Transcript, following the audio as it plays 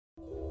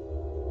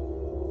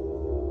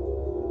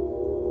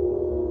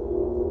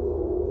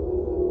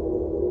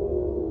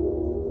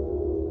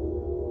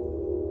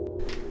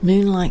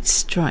Moonlight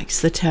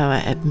strikes the tower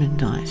at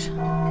midnight.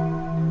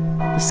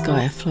 The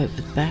sky afloat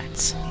with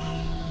bats.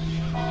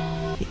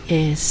 The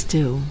air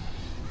still,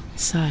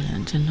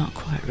 silent and not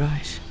quite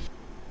right.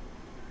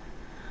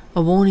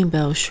 A warning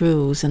bell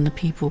shrills and the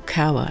people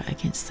cower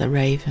against the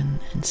raven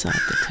inside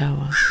the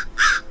tower.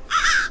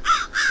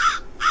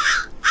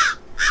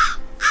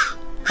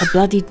 A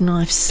bloodied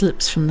knife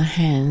slips from the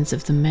hands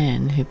of the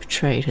man who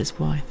betrayed his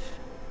wife.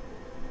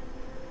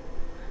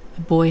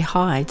 A boy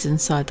hides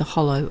inside the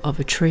hollow of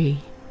a tree,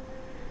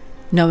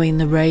 knowing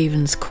the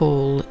raven's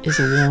call is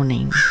a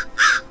warning.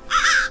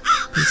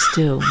 Be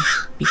still,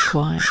 be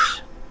quiet.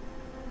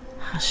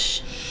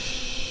 Hush,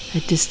 a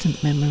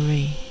distant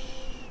memory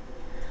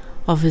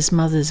of his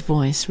mother's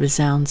voice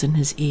resounds in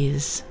his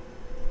ears.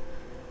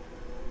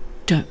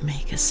 Don't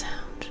make a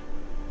sound.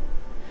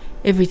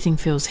 Everything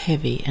feels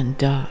heavy and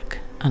dark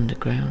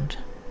underground.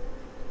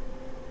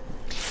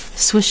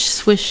 Swish,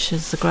 swish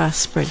as the grass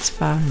spreads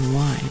far and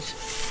wide,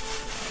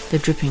 the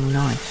dripping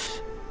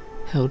knife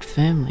held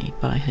firmly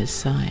by his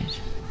side.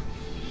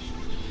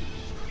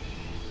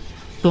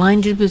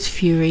 Blinded with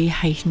fury,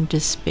 hate and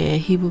despair,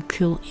 he will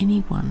kill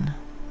anyone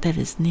that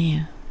is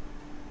near.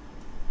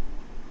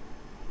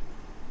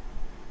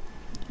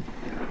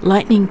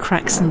 Lightning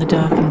cracks in the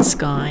darkened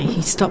sky.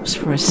 He stops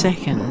for a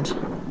second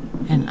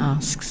and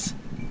asks,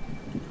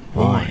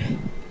 "Why?"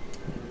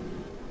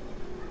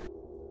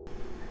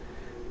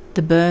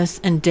 The birth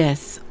and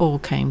death all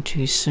came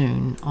too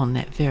soon on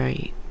that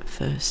very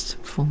first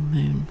full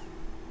moon.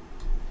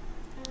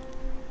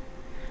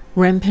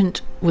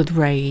 Rampant with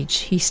rage,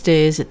 he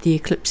stares at the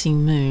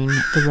eclipsing moon.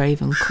 The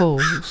raven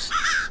calls.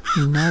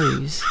 He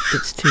knows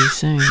it's too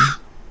soon.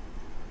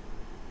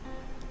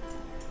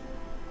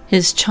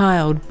 His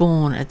child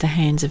born at the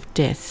hands of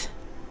death,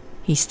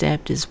 he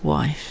stabbed his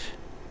wife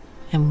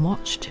and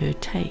watched her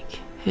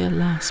take her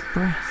last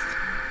breath.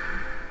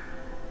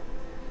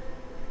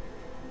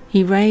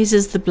 He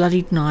raises the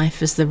bloodied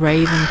knife as the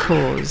raven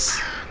caws,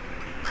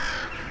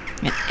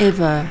 an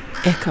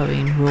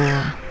ever-echoing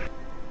roar,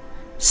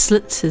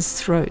 slits his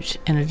throat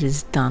and it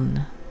is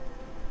done.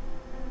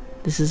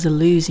 This is a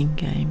losing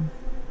game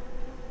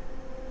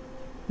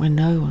where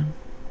no one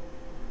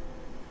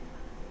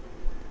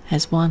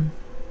has won.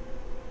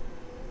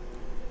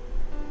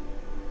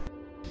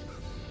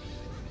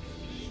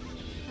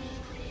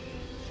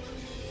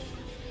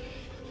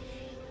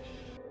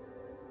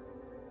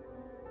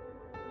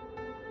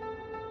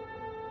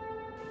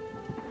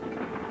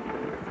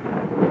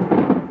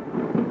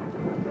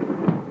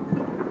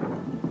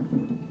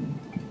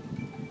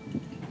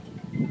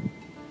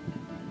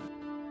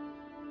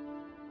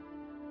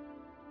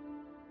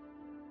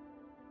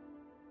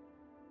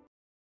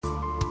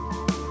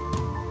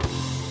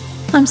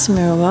 I'm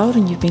Samira Wild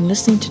and you've been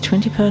listening to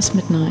 20 Past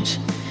Midnight.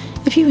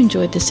 If you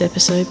enjoyed this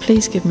episode,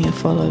 please give me a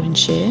follow and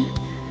share.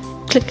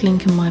 Click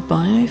link in my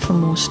bio for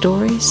more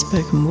stories,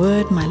 spoken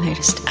word, my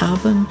latest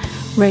album,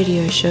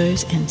 radio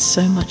shows and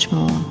so much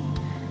more.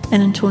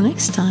 And until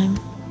next time,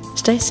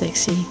 stay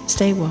sexy,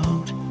 stay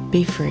wild,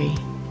 be free.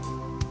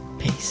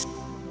 Peace.